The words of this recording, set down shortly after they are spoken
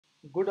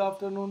Good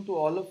afternoon to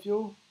all of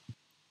you.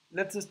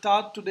 Let's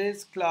start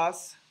today's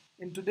class.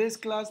 In today's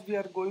class, we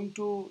are going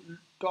to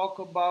talk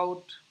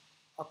about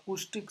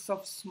acoustics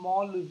of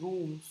small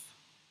rooms,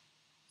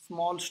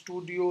 small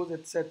studios,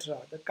 etc.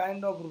 The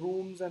kind of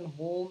rooms and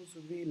homes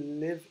we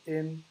live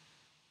in.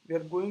 We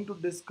are going to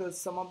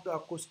discuss some of the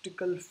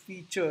acoustical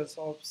features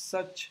of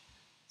such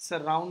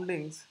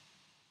surroundings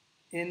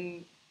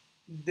in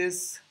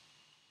this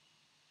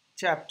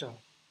chapter.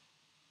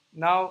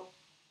 Now,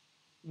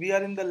 we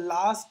are in the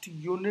last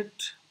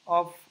unit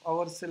of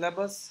our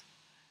syllabus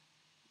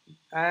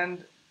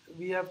and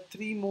we have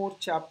three more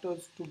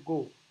chapters to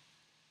go.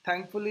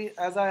 Thankfully,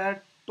 as I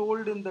had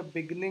told in the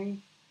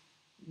beginning,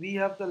 we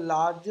have the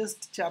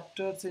largest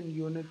chapters in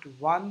Unit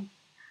 1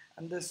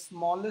 and the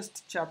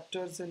smallest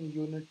chapters in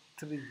Unit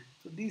 3.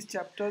 So these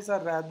chapters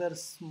are rather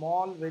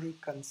small, very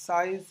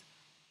concise,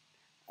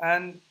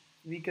 and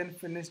we can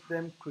finish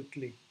them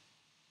quickly.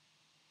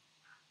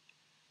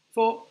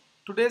 So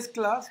today's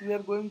class we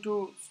are going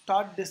to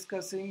start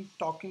discussing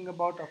talking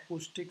about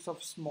acoustics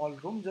of small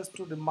room. Just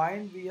to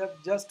remind, we have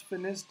just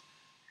finished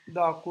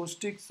the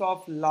acoustics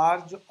of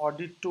large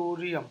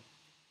auditoria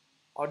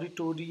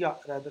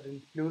rather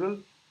in plural.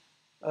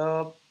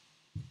 Uh,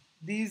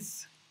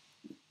 these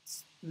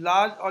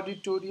large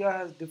auditoria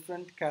has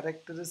different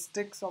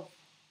characteristics of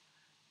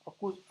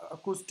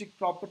acoustic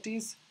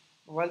properties,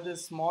 while the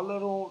smaller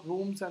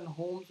rooms and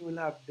homes will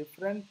have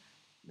different.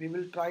 We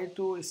will try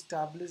to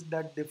establish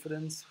that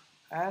difference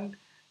and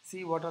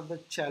see what are the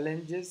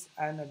challenges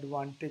and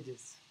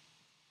advantages.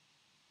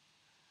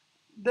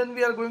 Then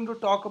we are going to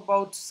talk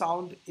about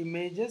sound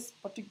images,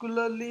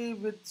 particularly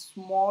with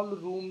small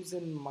rooms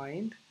in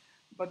mind,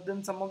 but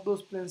then some of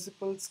those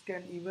principles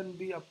can even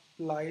be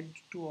applied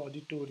to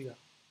auditoria.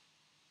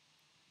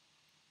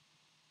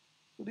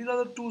 So these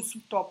are the two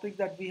topics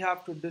that we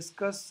have to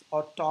discuss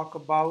or talk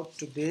about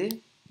today.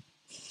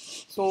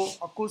 So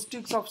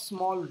acoustics of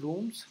small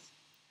rooms.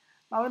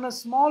 Now in a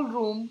small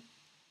room,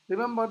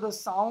 remember the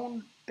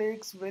sound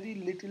takes very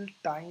little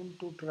time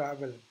to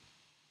travel.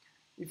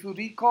 If you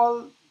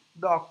recall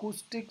the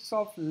acoustics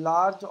of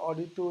large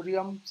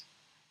auditoriums,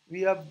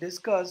 we have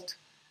discussed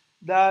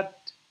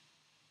that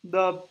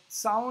the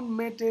sound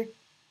may take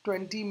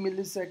 20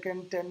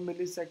 millisecond, 10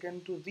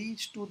 millisecond to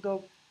reach to the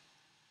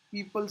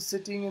people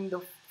sitting in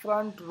the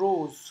front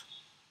rows,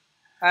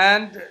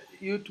 and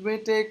it may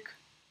take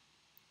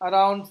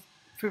around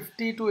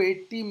 50 to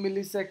 80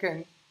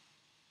 millisecond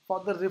for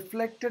the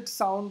reflected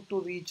sound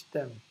to reach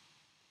them.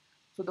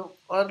 So the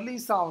early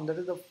sound, that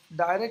is the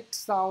direct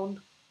sound,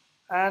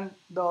 and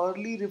the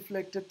early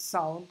reflected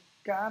sound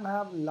can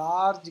have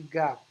large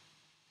gap.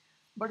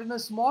 But in a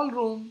small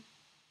room,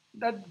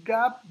 that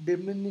gap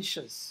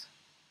diminishes.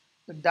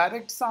 The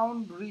direct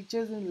sound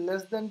reaches in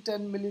less than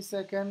 10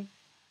 milliseconds.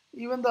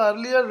 Even the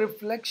earlier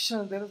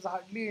reflection, there is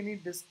hardly any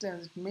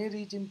distance. It may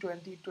reach in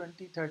 20,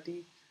 20,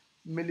 30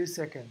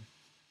 milliseconds.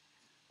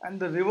 And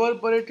the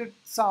reverberated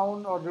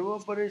sound or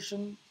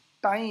reverberation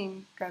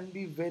time can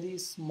be very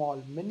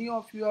small. Many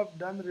of you have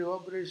done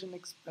reverberation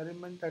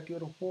experiment at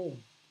your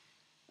home,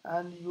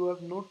 and you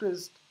have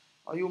noticed,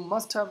 or you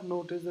must have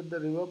noticed, that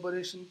the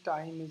reverberation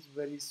time is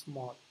very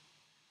small.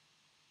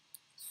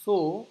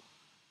 So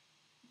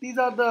these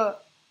are the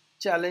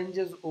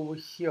challenges over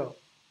here.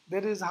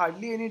 There is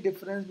hardly any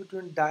difference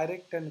between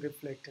direct and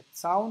reflected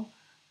sound.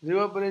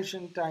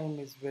 Reverberation time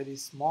is very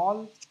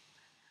small.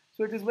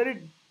 So it is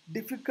very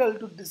difficult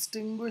to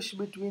distinguish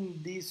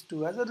between these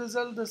two. As a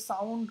result, the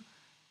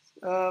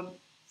uh,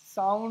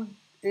 sound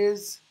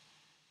is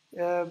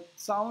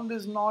sound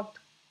is not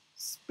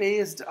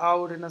spaced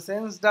out in a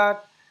sense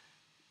that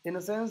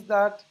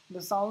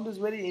the sound is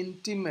very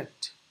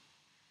intimate.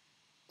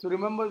 So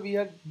remember, we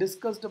had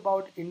discussed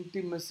about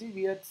intimacy.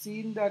 We had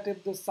seen that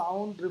if the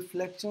sound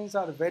reflections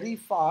are very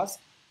fast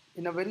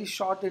in a very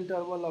short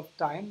interval of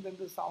time, then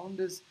the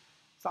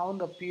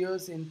sound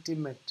appears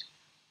intimate.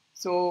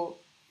 So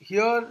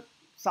here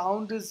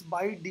sound is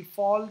by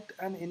default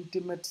an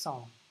intimate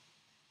sound.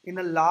 In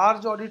a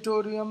large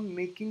auditorium,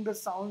 making the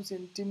sounds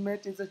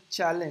intimate is a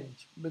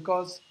challenge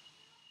because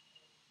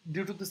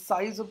due to the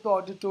size of the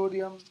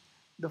auditorium,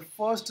 the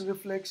first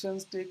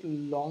reflections take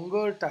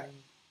longer time.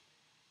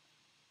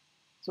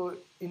 So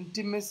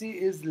intimacy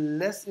is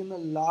less in a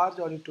large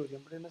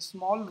auditorium, but in a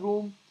small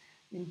room,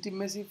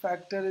 intimacy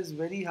factor is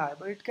very high.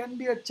 But it can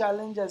be a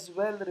challenge as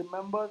well.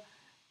 Remember,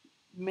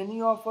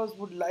 many of us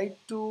would like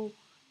to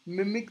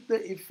mimic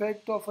the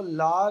effect of a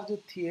large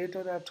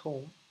theater at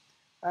home,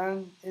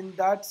 and in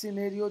that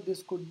scenario,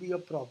 this could be a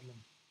problem.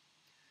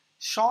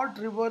 Short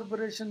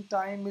reverberation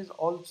time is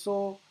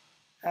also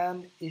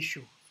an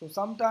issue. So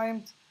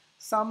sometimes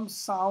some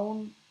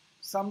sound,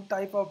 some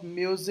type of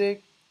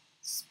music,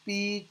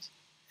 speech,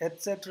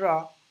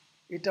 etc.,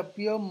 it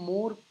appear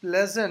more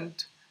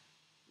pleasant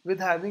with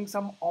having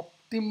some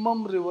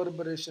optimum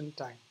reverberation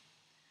time.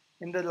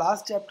 In the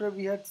last chapter,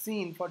 we had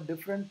seen for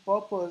different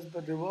purpose,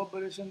 the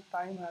reverberation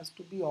time has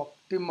to be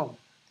optimum.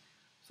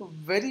 So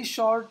very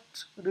short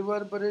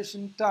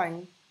reverberation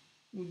time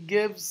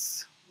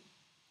gives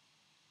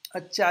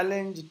a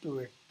challenge to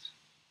it.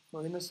 So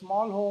in a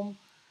small home,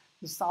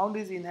 the sound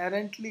is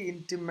inherently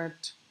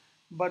intimate,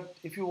 but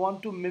if you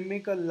want to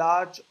mimic a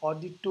large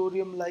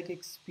auditorium-like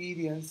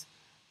experience,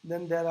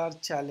 then there are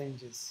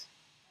challenges.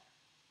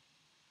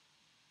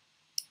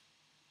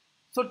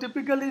 So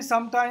typically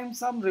sometimes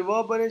some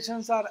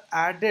reverberations are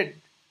added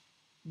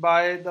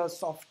by the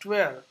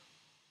software,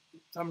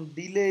 some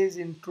delay is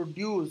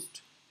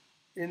introduced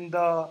in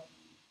the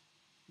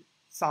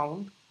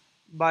sound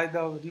by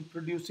the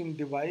reproducing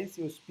device,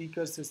 your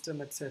speaker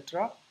system,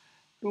 etc.,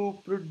 to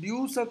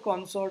produce a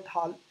concert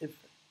hall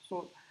effect.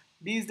 So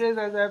these days,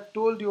 as I've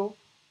told you,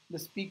 the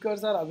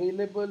speakers are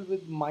available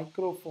with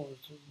microphones.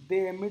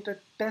 They emit a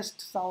test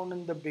sound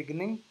in the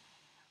beginning.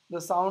 The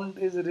sound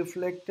is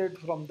reflected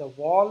from the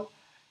wall,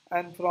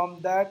 and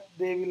from that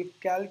they will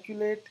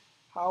calculate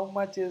how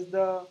much is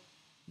the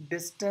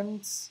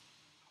distance,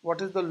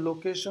 what is the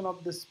location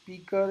of the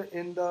speaker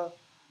in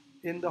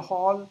the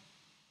hall,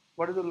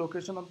 what is the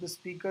location of the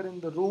speaker in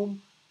the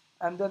room,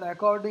 and then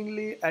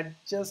accordingly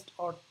adjust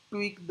or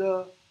tweak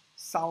the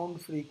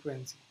sound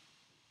frequency.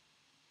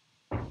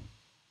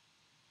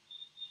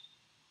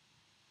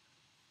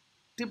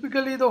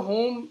 Typically the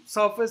home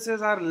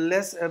surfaces are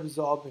less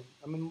absorbing.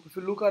 I mean, if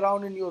you look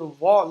around in your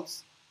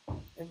walls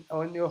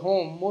in your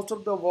home, most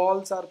of the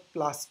walls are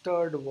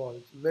plastered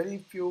walls. Very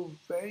few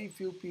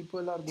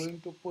people are going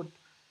to put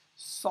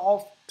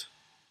soft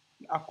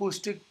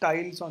acoustic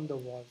tiles on the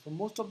wall. So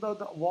most of the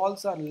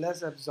walls are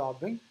less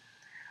absorbing,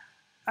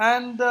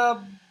 and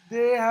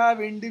they have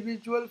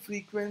individual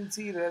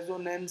frequency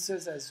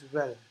resonances as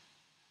well.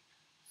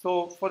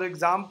 So for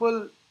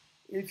example,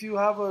 if you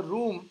have a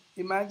room,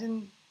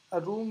 imagine a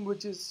room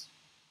which is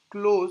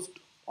closed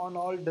on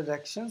all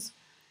directions,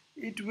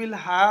 it will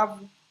have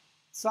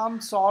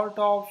some sort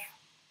of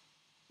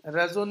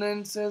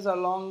resonances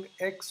along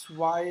x,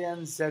 y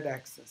and z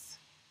axis.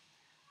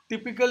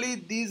 Typically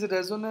these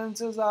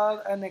resonances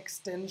are an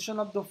extension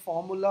of the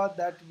formula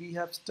that we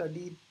have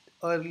studied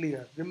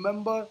earlier.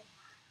 Remember,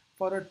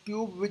 for a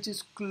tube which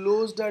is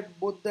closed at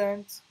both the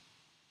ends,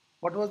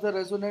 what was the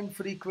resonant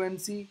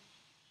frequency?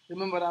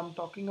 Remember, I'm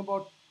talking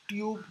about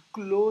tube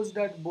closed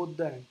at both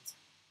the ends.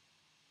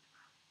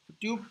 The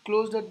tube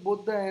closed at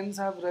both the ends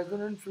have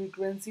resonant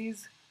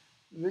frequencies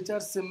which are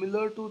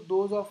similar to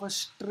those of a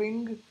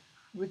string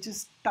which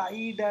is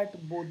tied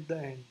at both the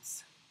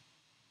ends.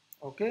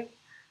 Okay,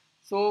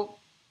 so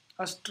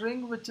a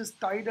string which is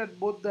tied at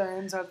both the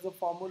ends has the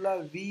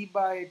formula V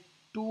by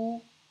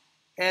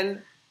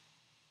 2L,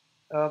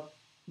 uh,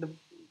 the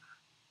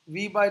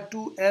V by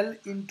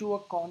 2L into a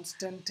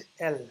constant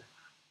L.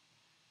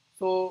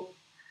 So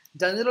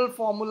general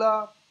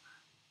formula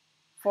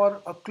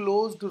for a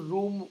closed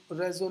room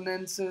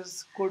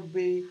resonances could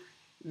be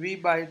V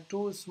by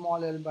 2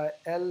 small l by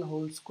L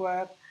whole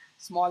square,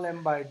 small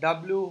m by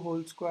W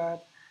whole square,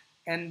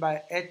 n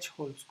by H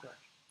whole square.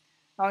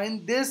 Now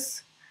in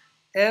this,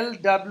 L,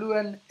 W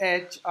and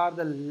H are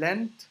the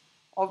length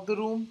of the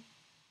room,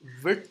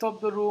 width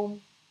of the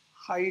room,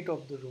 height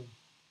of the room.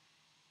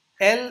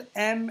 L,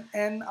 M,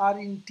 N are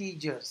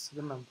integers,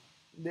 remember.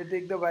 They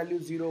take the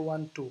value 0,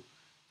 1, 2.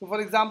 So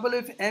for example,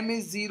 if M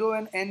is 0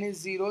 and N is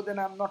 0, then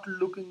I'm not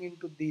looking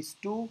into these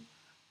two.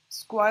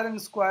 Square and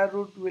square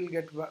root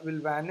will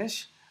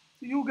vanish.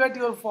 So you get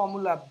your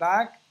formula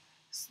back,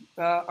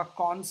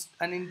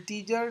 an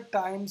integer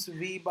times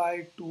V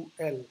by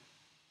 2L.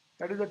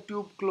 That is the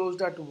tube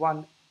closed at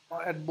one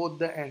at both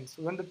the ends.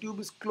 So when the tube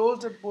is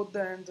closed at both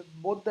the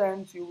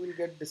ends you will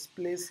get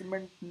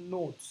displacement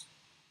nodes,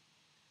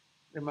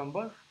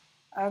 remember,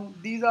 and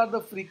these are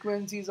the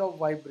frequencies of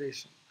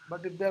vibration.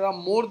 But if there are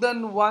more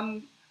than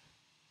one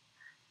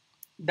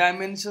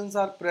dimensions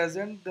are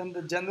present, then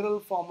the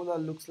general formula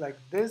looks like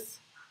this.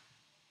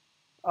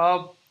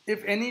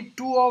 If any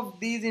two of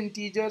these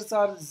integers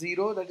are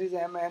 0, that is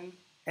m and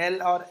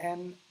l or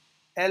n,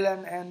 l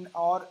and n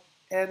or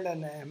l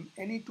and m,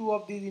 any two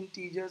of these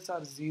integers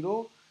are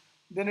 0,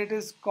 then it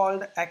is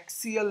called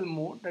axial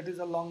mode, that is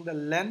along the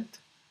length.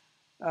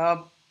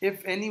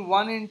 If any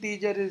one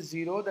integer is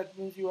 0, that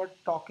means you are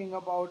talking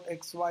about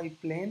xy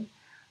plane,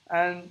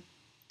 and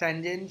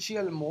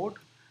tangential mode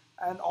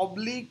and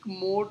oblique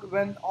mode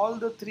when all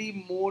the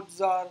three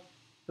modes are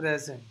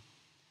present.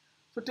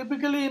 So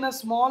typically in a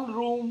small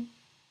room,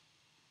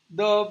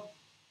 the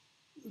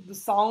the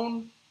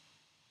sound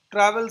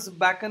travels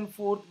back and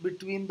forth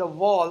between the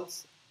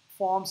walls,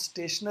 forms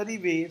stationary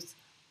waves,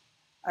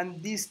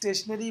 and these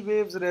stationary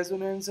waves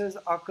resonances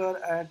occur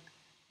at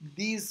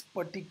these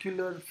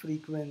particular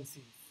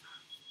frequencies.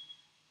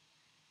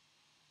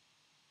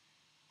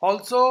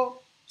 Also,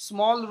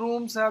 small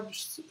rooms have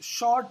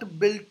short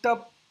built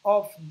up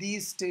of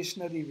these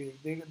stationary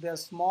waves. They are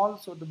small,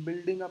 so the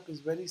building up is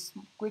very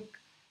quick,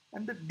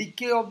 and the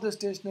decay of the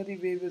stationary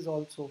wave is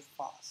also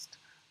fast.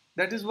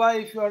 That is why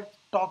if you are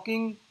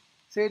talking,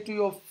 say, to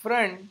your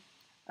friend,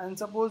 and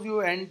suppose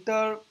you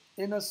enter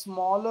in a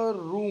smaller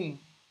room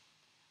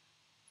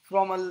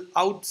from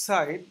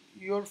outside,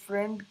 your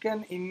friend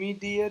can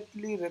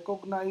immediately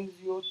recognize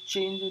your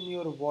change in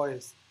your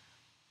voice.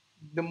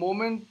 The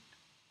moment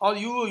or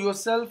you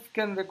yourself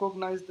can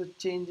recognize the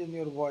change in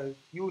your voice.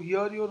 You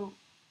hear your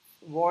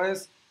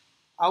voice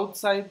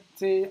outside,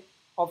 say,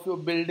 of your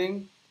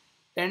building,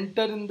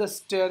 enter in the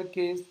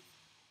staircase,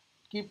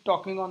 keep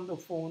talking on the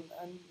phone,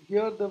 and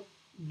hear the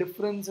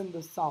difference in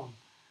the sound.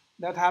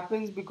 That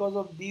happens because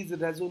of these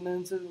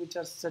resonances which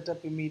are set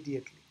up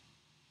immediately.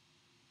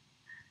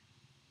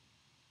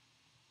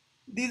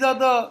 These are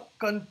the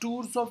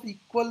contours of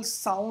equal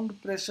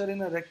sound pressure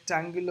in a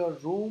rectangular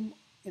room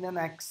in an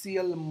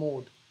axial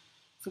mode.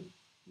 So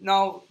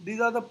now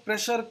these are the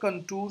pressure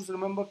contours.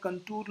 Remember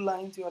contour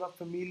lines, you are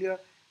familiar,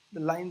 the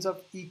lines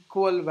of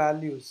equal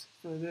values.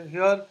 So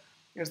here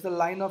it's the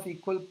line of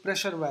equal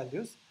pressure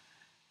values.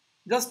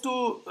 Just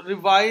to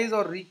revise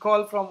or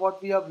recall from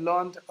what we have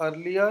learned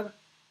earlier,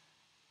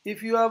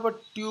 if you have a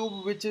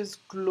tube which is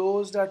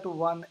closed at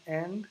one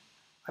end,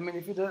 I mean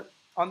if it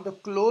on the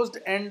closed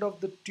end of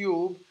the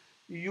tube,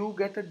 you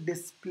get a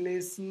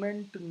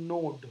displacement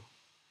node.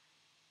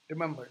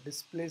 Remember,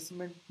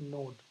 displacement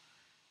node.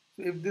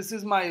 So if this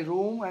is my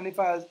room and if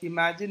I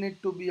imagine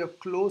it to be a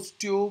closed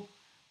tube,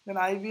 then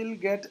I will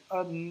get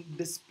a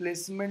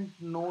displacement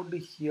node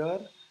here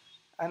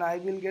and I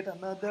will get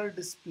another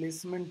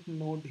displacement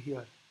node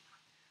here.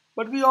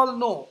 But we all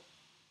know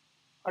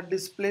a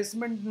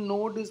displacement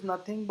node is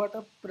nothing but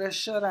a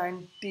pressure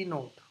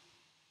antinode.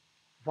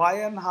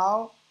 Why and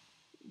how?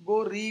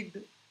 Go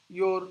read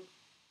your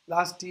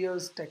last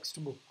year's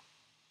textbook.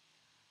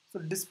 So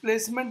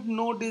displacement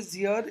node is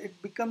here,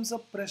 it becomes a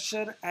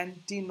pressure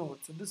antinode.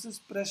 So this is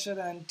pressure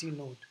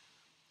antinode.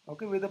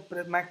 Okay, with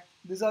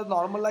these are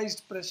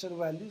normalized pressure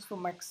values. So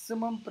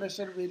maximum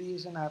pressure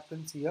variation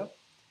happens here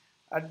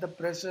at the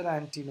pressure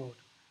antinode.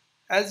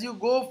 As you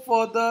go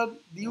further,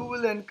 you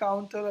will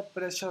encounter a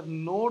pressure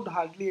node,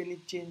 hardly any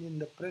change in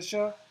the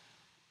pressure.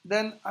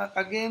 Then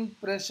again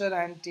pressure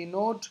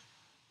antinode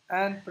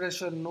and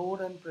pressure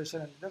node and pressure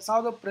antinode. That's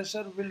how the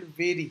pressure will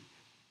vary.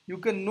 You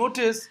can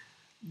notice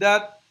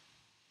that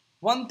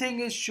one thing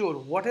is sure,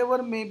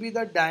 whatever may be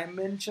the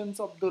dimensions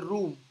of the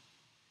room,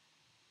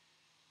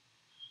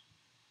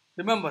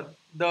 remember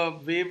the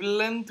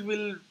wavelength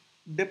will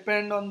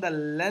depend on the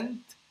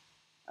length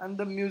and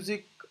the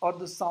music or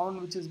the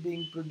sound which is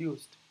being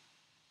produced.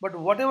 But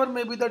whatever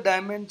may be the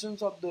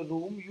dimensions of the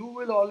room, you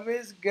will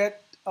always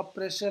get a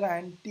pressure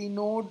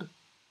antinode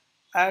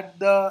at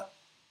the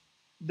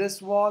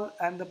this wall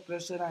and the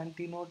pressure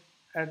antinode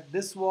at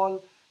this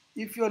wall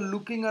if you're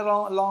looking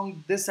around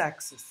along this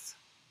axis.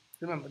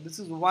 Remember, this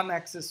is one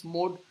axis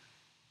mode.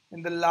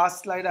 In the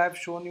last slide, I have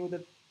shown you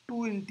that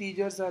two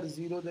integers are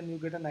zero, then you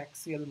get an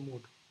axial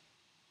mode.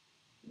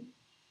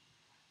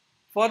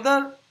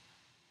 Further,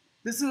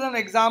 this is an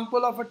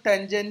example of a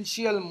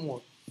tangential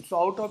mode.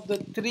 So out of the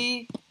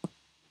three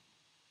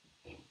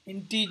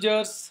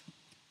integers,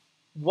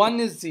 one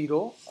is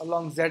 0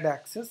 along z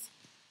axis,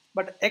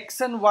 but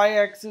x and y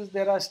axis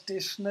there are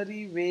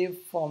stationary wave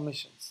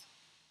formations.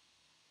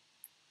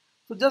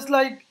 So just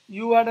like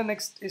you had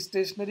a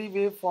stationary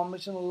wave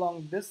formation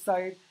along this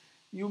side,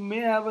 you may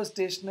have a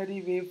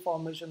stationary wave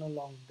formation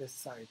along this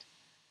side.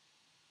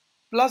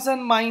 Plus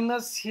and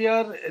minus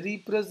here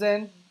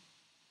represent,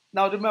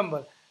 now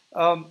remember,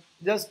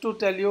 just to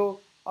tell you,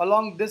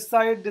 along this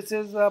side this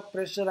is a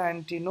pressure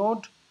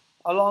antinode,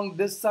 along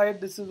this side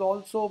this is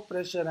also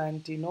pressure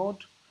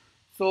antinode.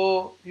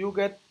 So you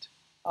get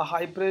a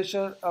high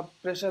pressure, a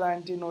pressure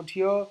antinode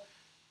here,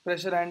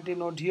 pressure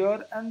antinode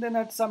here, and then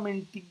at some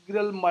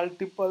integral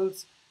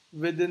multiples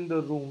within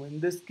the room. In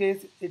this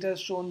case it has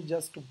shown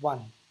just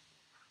one.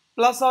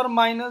 Plus or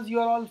minus, you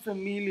are all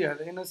familiar.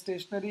 In a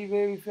stationary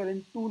wave, if you are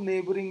in two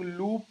neighboring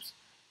loops,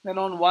 then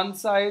on one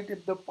side,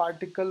 if the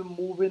particle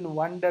move in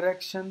one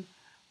direction,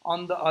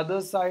 on the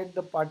other side,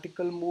 the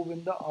particle move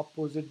in the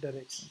opposite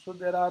direction. So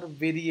there are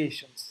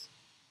variations.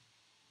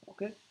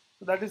 Okay,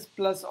 so that is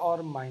plus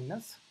or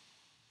minus.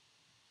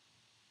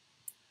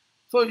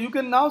 So you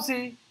can now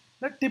see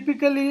that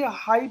typically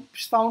high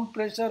sound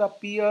pressure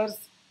appears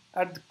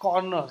at the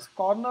corners.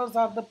 Corners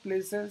are the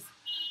places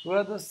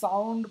where the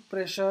sound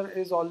pressure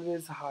is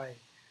always high.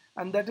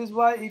 And that is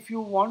why if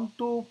you want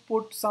to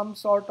put some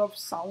sort of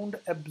sound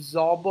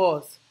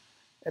absorbers,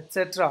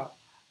 etc.,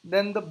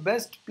 then the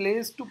best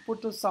place to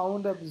put a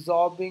sound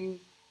absorbing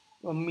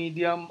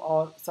medium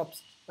or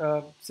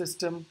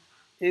system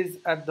is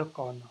at the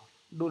corner.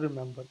 Do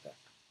remember that.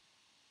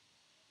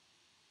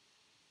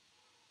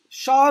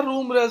 Shower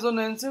room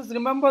resonances.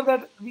 Remember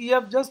that we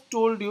have just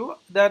told you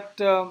that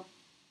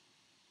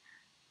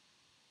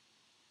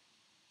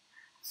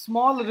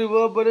small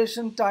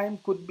reverberation time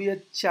could be a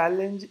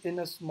challenge in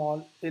a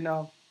small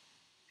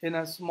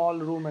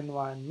room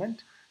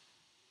environment.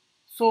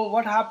 So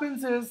what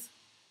happens is,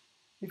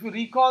 if you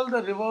recall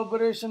the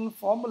reverberation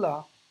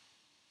formula,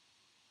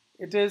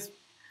 it is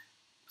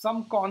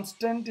some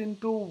constant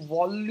into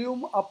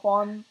volume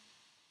upon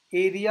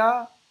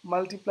area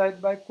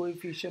multiplied by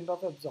coefficient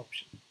of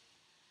absorption.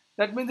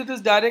 That means it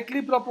is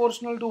directly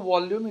proportional to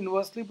volume,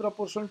 inversely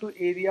proportional to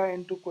area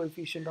into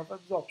coefficient of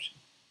absorption.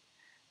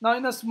 Now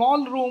in a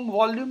small room,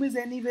 volume is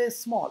anyway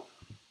small.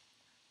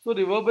 So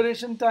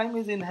reverberation time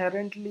is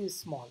inherently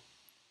small.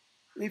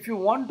 If you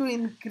want to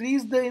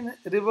increase the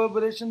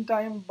reverberation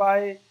time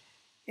by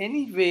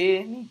any way,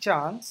 any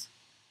chance,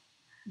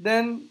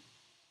 then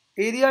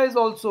area is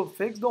also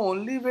fixed. The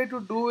only way to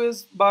do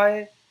is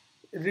by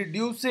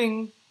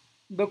reducing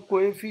the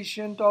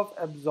coefficient of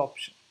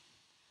absorption.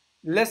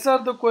 Lesser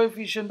the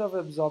coefficient of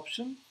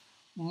absorption,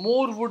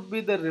 more would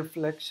be the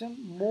reflection,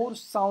 more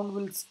sound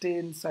will stay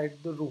inside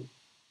the room.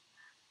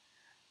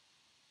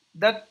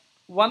 That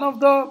one of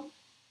the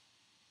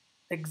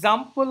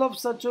example of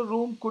such a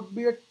room could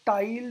be a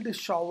tiled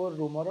shower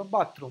room or a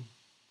bathroom.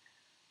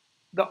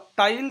 The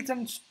tiles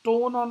and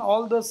stone on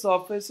all the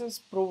surfaces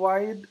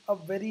provide a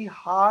very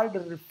hard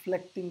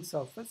reflecting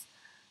surface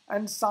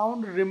and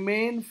sound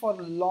remain for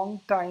a long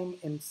time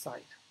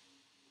inside.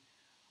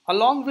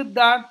 Along with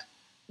that,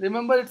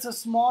 remember it's a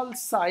small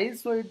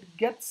size, so it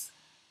gets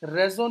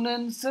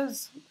resonant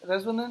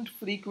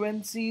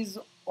frequencies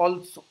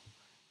also.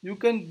 You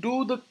can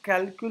do the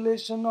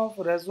calculation of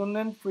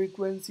resonant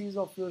frequencies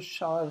of your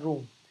shower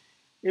room.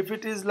 If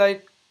it is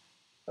like,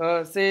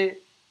 say,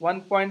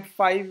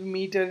 1.5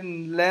 meter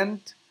in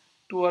length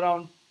to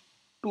around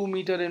 2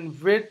 meter in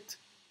width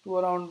to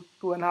around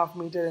 2.5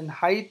 meter in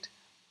height,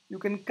 you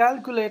can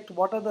calculate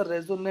what are the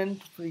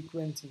resonant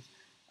frequencies,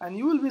 and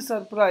you will be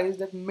surprised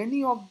that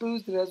many of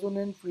those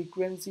resonant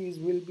frequencies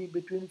will be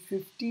between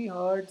 50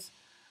 hertz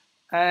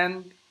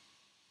and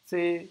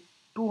say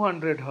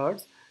 200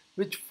 hertz,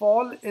 which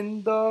fall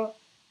in the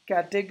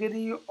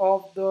category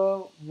of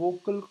the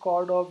vocal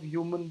cord of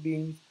human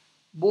beings,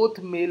 both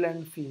male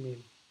and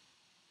female.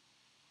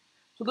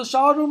 So the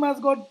shower room has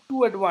got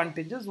two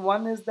advantages.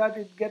 One is that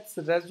it gets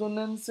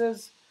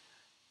resonances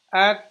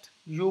at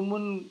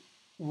human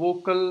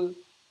vocal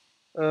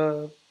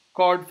uh,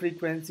 chord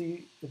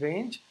frequency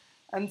range,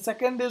 and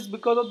second is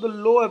because of the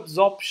low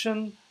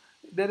absorption,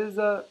 there is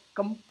a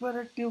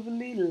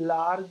comparatively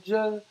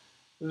larger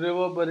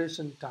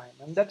reverberation time,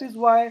 and that is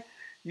why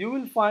you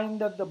will find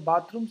that the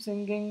bathroom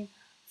singing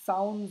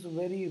sounds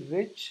very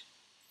rich,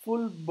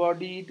 full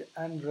bodied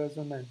and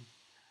resonant,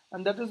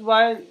 and that is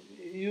why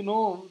you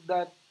know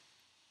that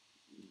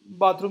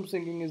bathroom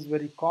singing is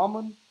very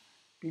common.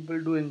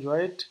 People do enjoy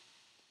it.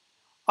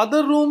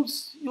 Other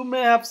rooms, you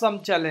may have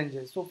some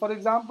challenges. So, for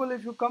example,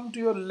 if you come to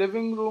your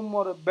living room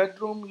or a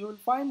bedroom, you will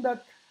find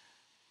that,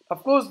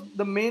 of course,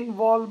 the main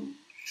wall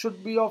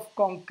should be of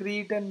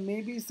concrete and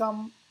maybe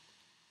some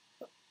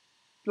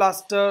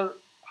plaster,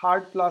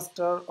 hard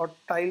plaster, or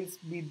tiles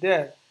be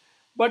there.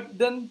 But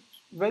then,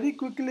 very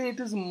quickly, it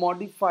is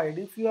modified.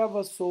 If you have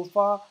a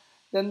sofa,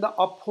 then the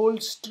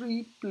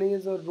upholstery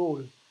plays a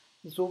role.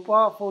 The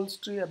sofa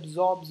upholstery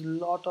absorbs a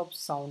lot of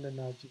sound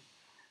energy.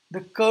 The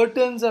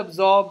curtains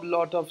absorb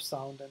lot of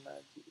sound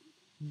energy.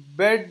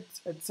 Beds,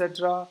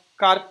 etc.,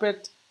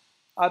 carpet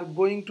are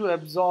going to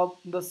absorb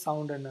the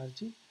sound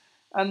energy,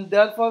 and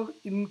therefore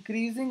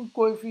increasing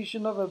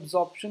coefficient of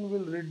absorption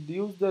will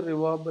reduce the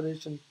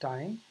reverberation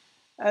time,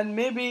 and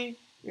maybe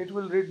it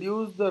will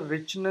reduce the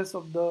richness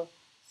of the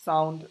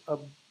sound a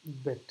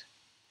bit.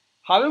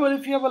 However,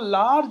 if you have a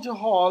large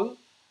hall,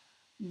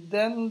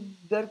 then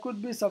there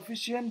could be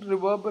sufficient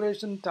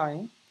reverberation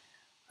time,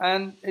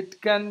 and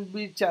it can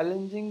be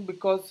challenging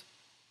because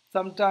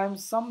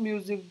sometimes some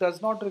music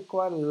does not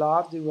require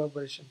large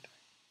reverberation time.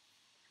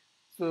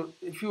 So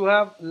if you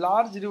have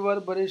large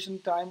reverberation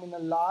time in a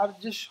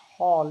largish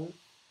hall,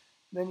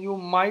 then you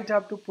might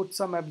have to put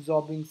some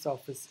absorbing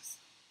surfaces.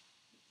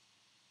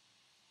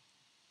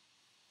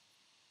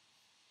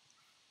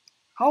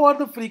 How are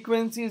the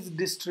frequencies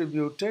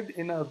distributed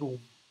in a room?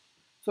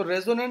 So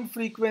resonant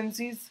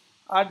frequencies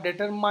are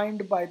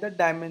determined by the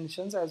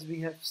dimensions, as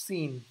we have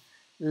seen: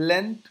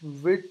 length,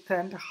 width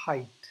and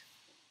height.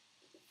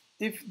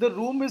 If the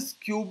room is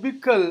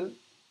cubical,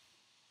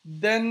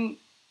 then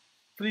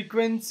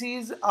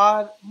frequencies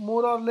are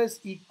more or less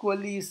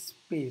equally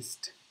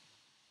spaced.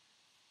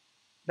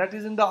 That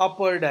is in the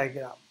upper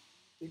diagram.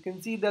 You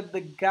can see that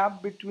the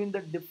gap between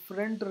the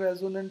different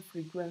resonant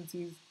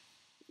frequencies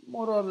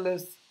more or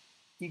less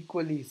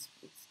equally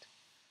spaced.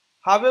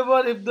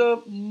 However, if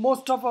the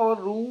most of our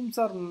rooms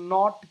are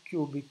not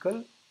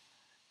cubical,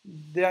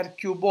 they are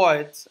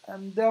cuboids,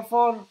 and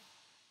therefore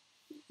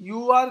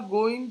you are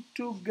going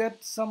to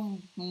get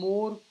some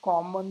more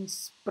common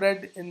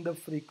spread in the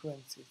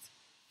frequencies.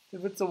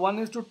 If it's a 1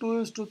 is to 2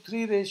 is to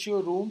 3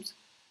 ratio rooms,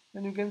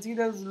 then you can see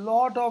there's a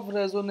lot of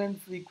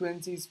resonant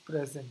frequencies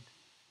present.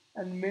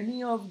 And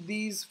many of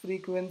these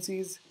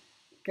frequencies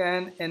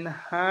can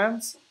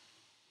enhance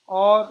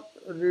or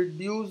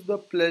reduce the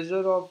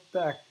pleasure of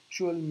the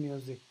actual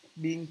music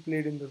being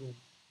played in the room.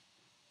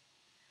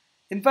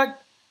 In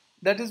fact,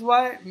 that is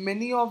why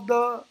many of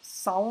the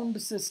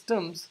sound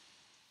systems,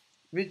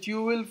 which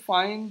you will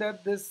find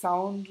that they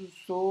sound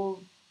so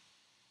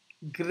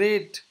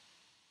great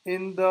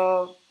in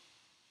the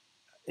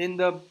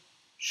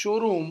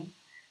showroom,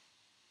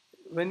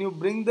 when you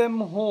bring them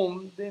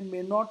home they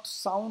may not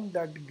sound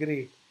that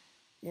great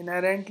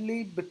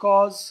inherently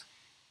because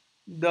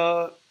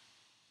the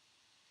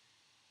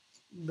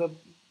the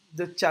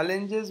the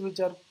challenges which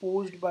are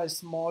posed by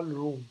small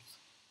rooms.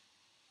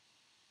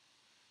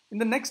 In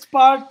the next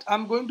part,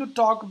 I'm going to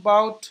talk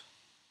about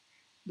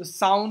the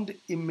sound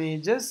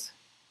images.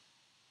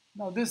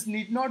 Now, this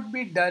need not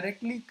be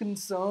directly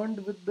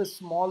concerned with the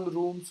small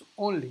rooms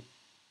only,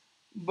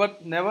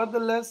 but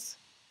nevertheless,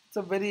 it's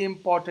a very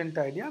important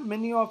idea.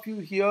 Many of you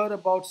hear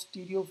about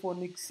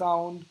stereophonic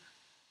sound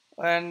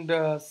and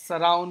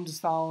surround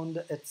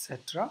sound,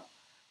 etc.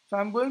 So,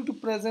 I'm going to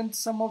present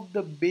some of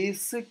the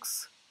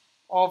basics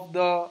of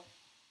the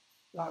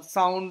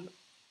sound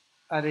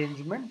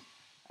arrangement,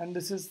 and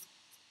this is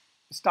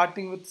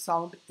starting with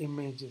sound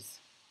images.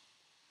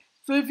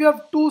 So if you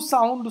have two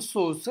sound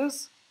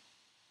sources,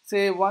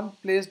 say one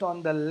placed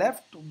on the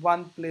left,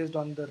 one placed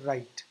on the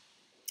right.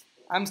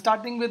 I'm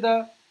starting with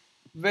a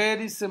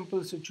very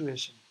simple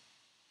situation.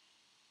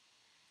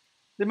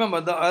 Remember,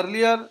 the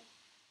earlier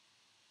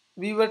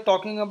we were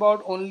talking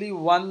about only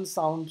one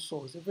sound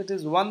source. If it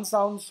is one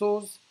sound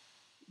source,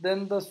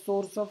 then the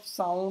source of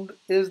sound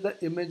is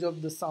the image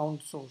of the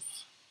sound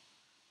source.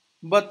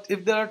 But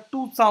if there are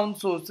two sound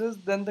sources,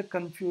 then the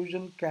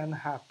confusion can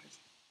happen.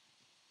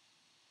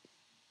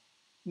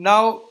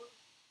 Now,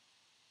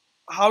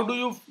 how do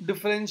you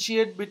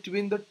differentiate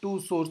between the two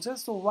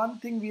sources? So one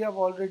thing we have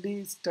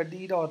already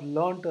studied or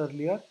learnt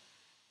earlier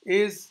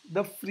is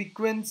the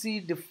frequency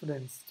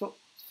difference.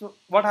 So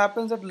what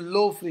happens at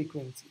low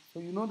frequency? So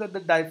you know that the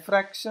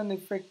diffraction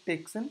effect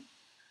takes in,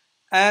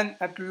 and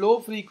at low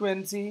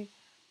frequency,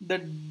 the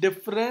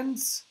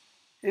difference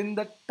in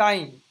the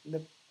time,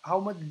 how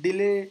much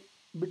delay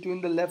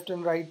between the left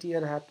and right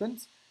ear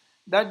happens,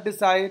 that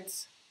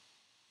decides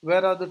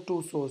where are the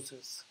two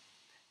sources.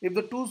 If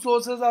the two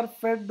sources are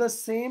fed the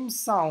same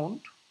sound,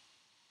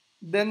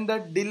 then the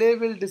delay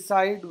will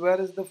decide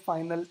where is the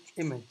final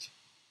image.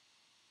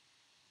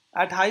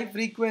 At high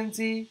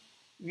frequency,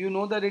 you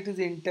know that it is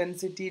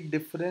intensity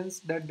difference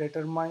that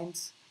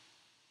determines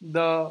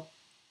the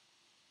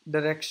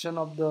direction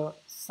of the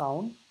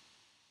sound.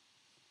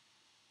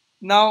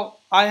 Now,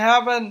 I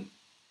have an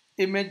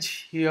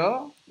image here.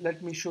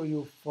 Let me show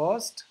you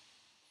first.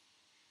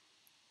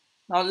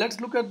 Now, let's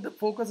look at the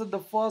focus at the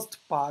first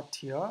part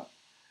here.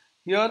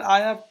 Here I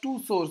have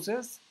two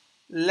sources,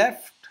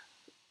 left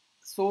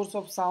source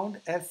of sound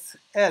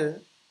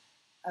SL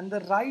and the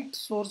right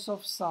source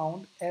of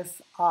sound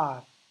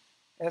SR.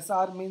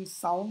 SR means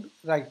sound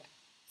right,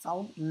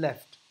 sound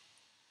left.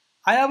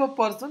 I have a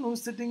person who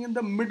is sitting in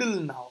the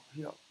middle now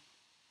here.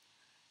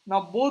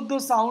 Now both the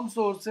sound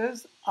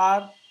sources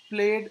are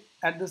played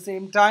at the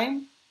same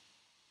time,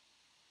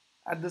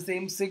 at the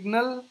same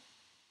signal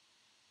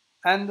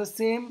and the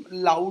same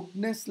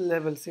loudness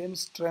level, same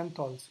strength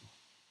also.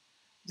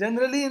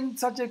 Generally in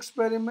such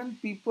experiment,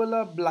 people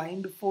are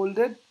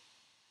blindfolded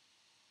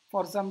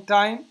for some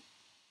time,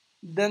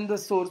 then the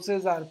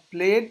sources are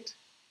played,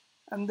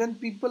 and then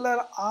people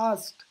are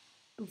asked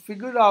to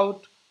figure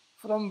out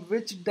from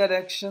which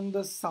direction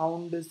the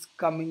sound is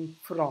coming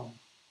from.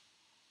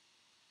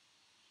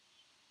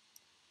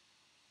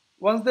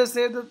 Once they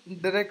say the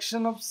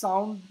direction of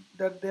sound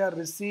that they are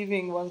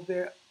receiving, once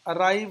they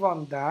arrive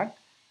on that,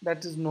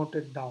 that is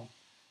noted down.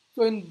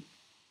 So in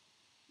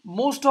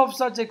most of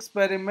such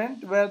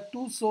experiment where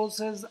two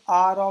sources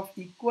are of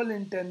equal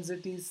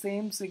intensity,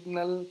 same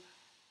signal,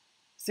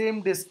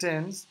 same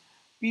distance,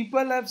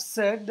 people have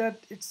said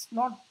that it's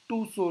not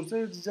two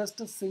sources, it's just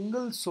a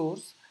single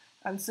source,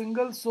 and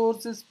single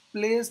source is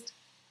placed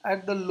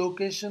at the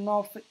location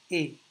of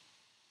A.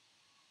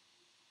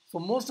 So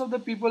most of the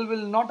people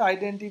will not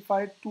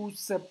identify two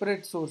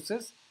separate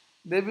sources.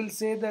 They will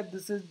say that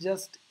this is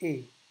just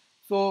A.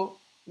 So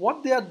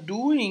what they are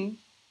doing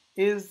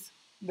is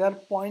they are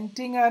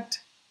pointing at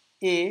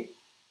A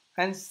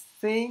and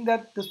saying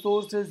that the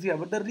source is here.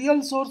 But the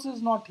real source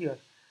is not here.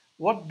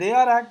 What they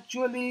are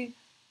actually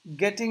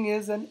getting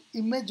is an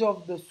image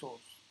of the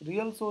source.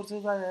 Real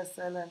sources are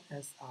SL and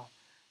SR.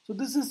 So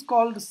this is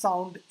called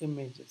sound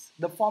images.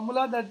 The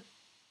formula that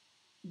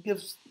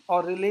gives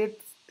or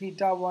relates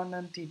theta 1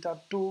 and theta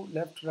 2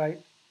 left right.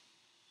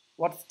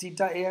 What's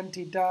theta A and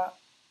theta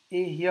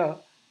A here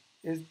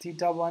is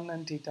theta 1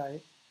 and theta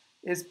A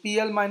is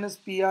PL minus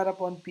PR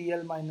upon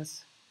PL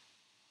minus,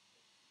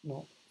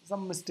 no,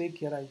 some mistake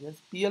here I guess.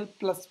 PL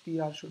plus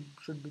PR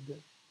should be there.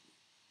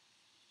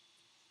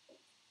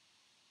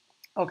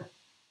 Okay.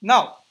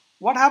 Now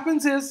what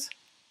happens is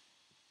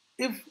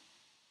if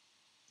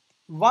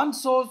one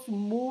source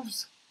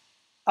moves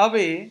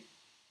away,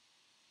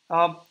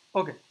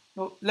 okay,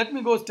 now let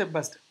me go step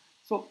by step.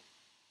 So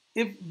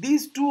if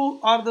these two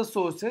are the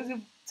sources, if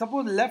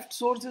suppose left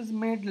source is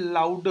made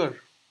louder,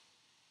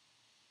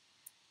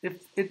 if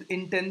its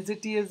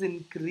intensity is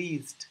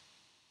increased,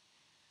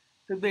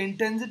 so if the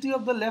intensity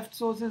of the left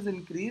source is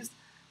increased,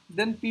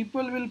 then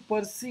people will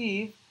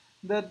perceive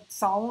that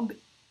sound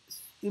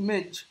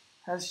image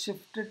has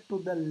shifted to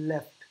the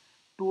left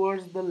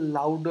towards the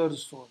louder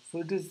source. So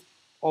it is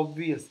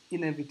obvious,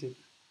 inevitable.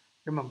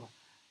 Remember.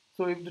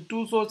 So if the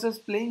two sources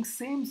playing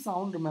same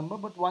sound, remember,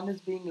 but one is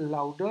being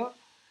louder,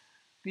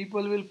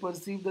 people will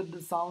perceive that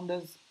the sound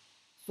as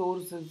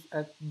source is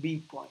at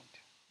B point.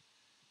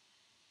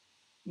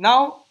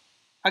 Now,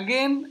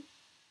 again,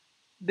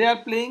 They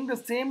are playing the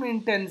same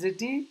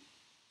intensity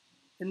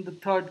in the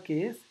third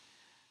case,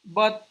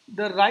 but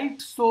the right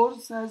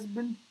source has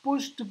been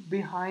pushed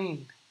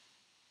behind.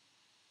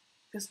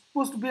 Is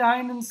pushed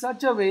behind in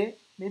such a way,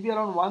 maybe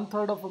around one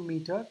third of a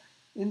meter,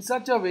 in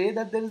such a way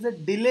that there is a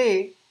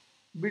delay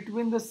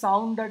between the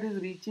sound that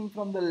is reaching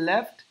from the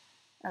left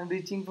and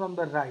reaching from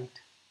the right.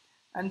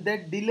 And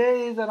that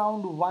delay is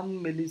around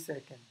 1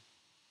 millisecond.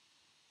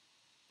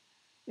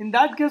 In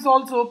that case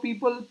also,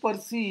 people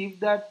perceive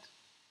that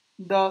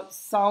the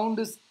sound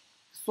is,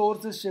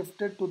 source is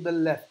shifted to the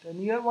left. And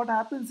here what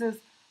happens is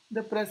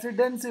the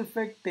precedence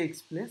effect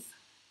takes place.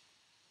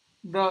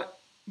 The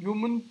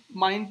human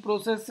mind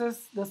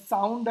processes the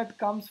sound that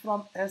comes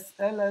from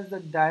SL as the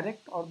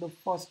direct or the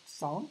first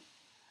sound,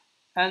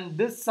 and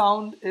this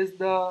sound is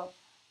the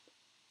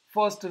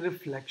first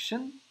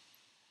reflection,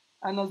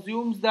 and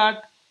assumes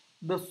that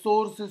the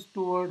source is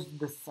towards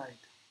this side.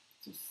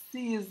 So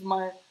C is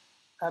my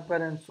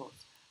apparent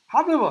source.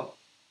 However,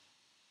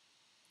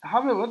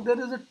 there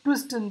is a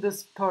twist in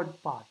this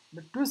third part.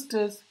 The twist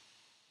is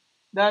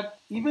that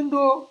even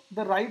though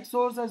the right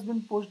source has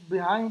been pushed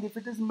behind, if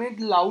it is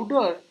made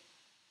louder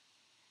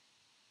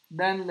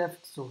than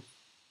left source,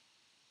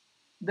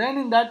 then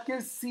in that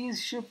case C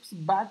shifts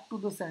back to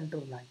the center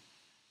line.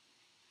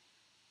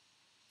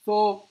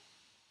 So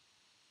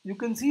you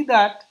can see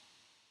that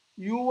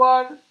you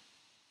are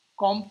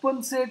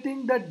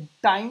compensating the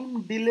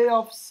time delay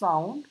of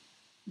sound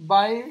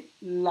by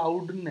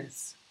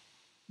loudness.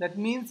 That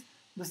means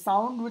the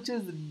sound which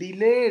is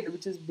delayed,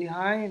 which is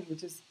behind,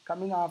 which is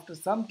coming after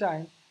some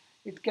time,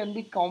 it can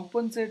be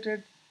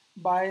compensated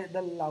by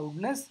the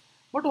loudness,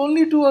 but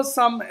only to a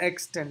some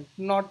extent,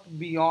 not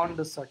beyond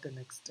a certain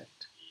extent.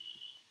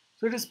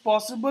 So it is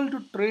possible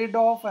to trade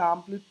off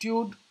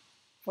amplitude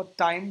for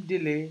time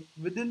delay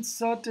within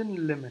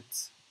certain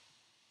limits.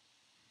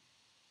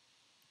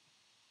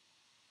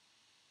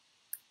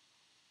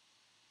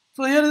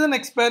 So here is an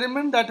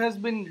experiment that has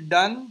been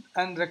done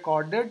and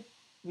recorded.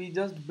 We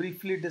just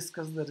briefly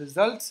discuss the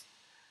results.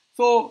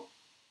 So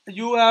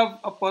you have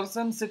a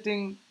person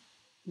sitting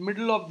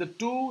middle of the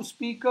two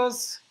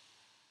speakers.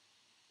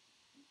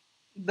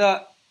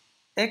 The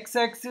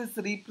x-axis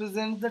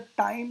represents the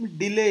time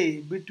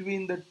delay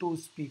between the two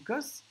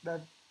speakers,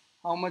 that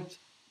how much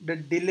the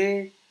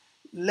delay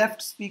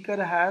left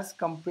speaker has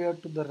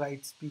compared to the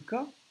right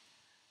speaker,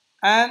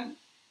 and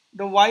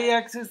the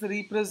y-axis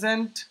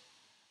represent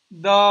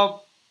the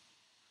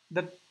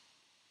the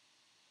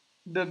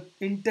the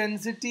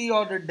intensity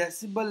or the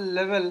decibel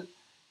level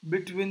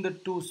between the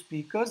two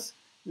speakers,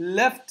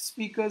 left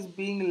speakers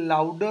being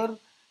louder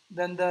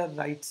than the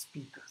right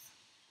speakers.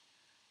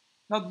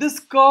 Now this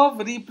curve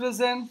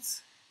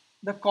represents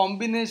the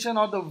combination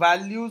or the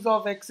values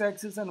of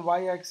x-axis and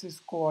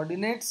y-axis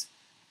coordinates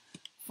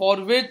for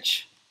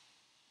which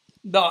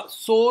the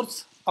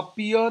source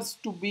appears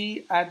to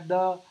be at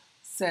the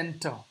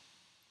center.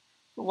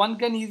 So one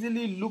can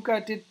easily look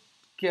at it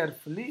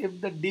carefully.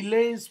 If the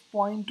delay is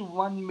 0.1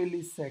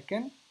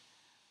 millisecond,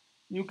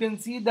 you can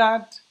see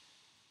that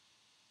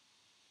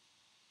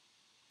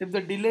if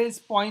the delay is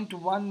 0.1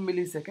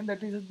 millisecond,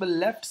 that is if the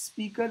left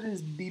speaker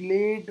is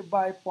delayed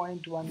by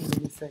 0.1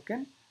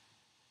 millisecond.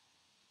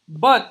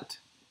 But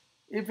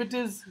if it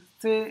is,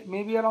 say,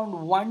 maybe around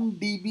 1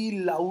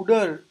 dB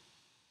louder,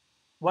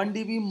 1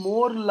 dB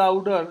more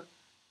louder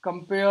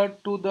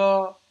compared to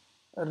the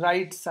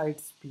right side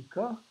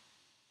speaker,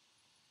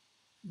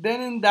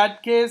 then in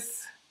that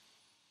case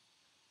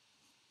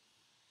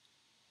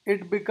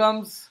it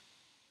becomes,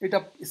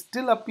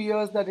 still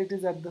appears that it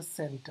is at the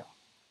center.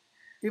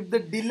 If the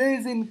delay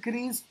is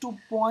increased to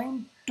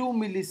 0.2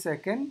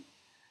 millisecond,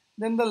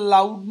 then the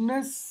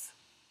loudness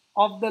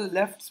of the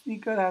left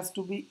speaker has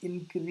to be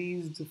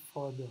increased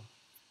further.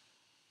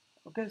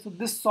 Okay, so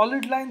this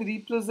solid line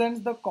represents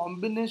the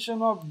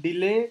combination of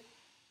delay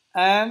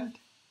and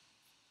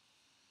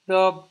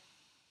the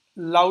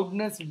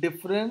loudness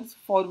difference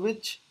for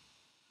which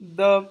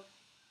the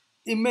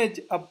image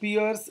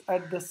appears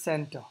at the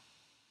center.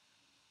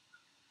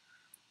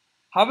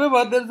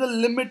 However, there is a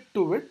limit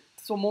to it.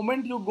 So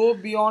moment you go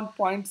beyond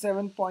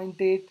 0.7,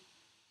 0.8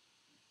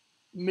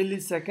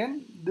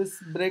 millisecond, this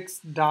breaks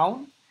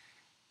down,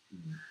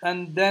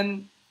 and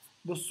then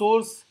the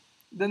source,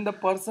 then the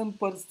person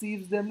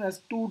perceives them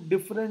as two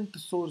different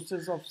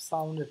sources of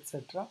sound,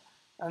 etc.,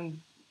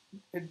 and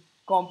it,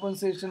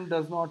 compensation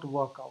does not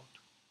work out.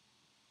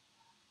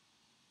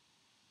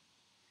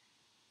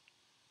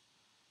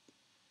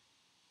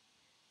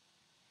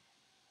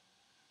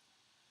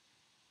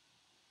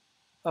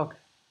 Okay,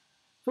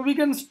 so we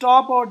can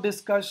stop our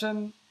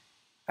discussion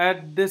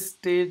at this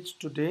stage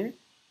today.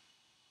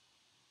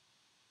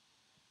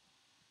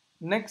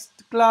 Next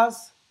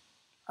class,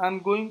 I'm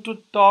going to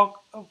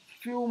talk a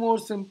few more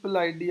simple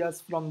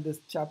ideas from this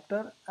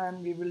chapter,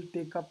 and we will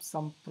take up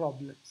some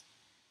problems.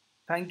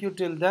 Thank you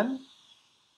till then.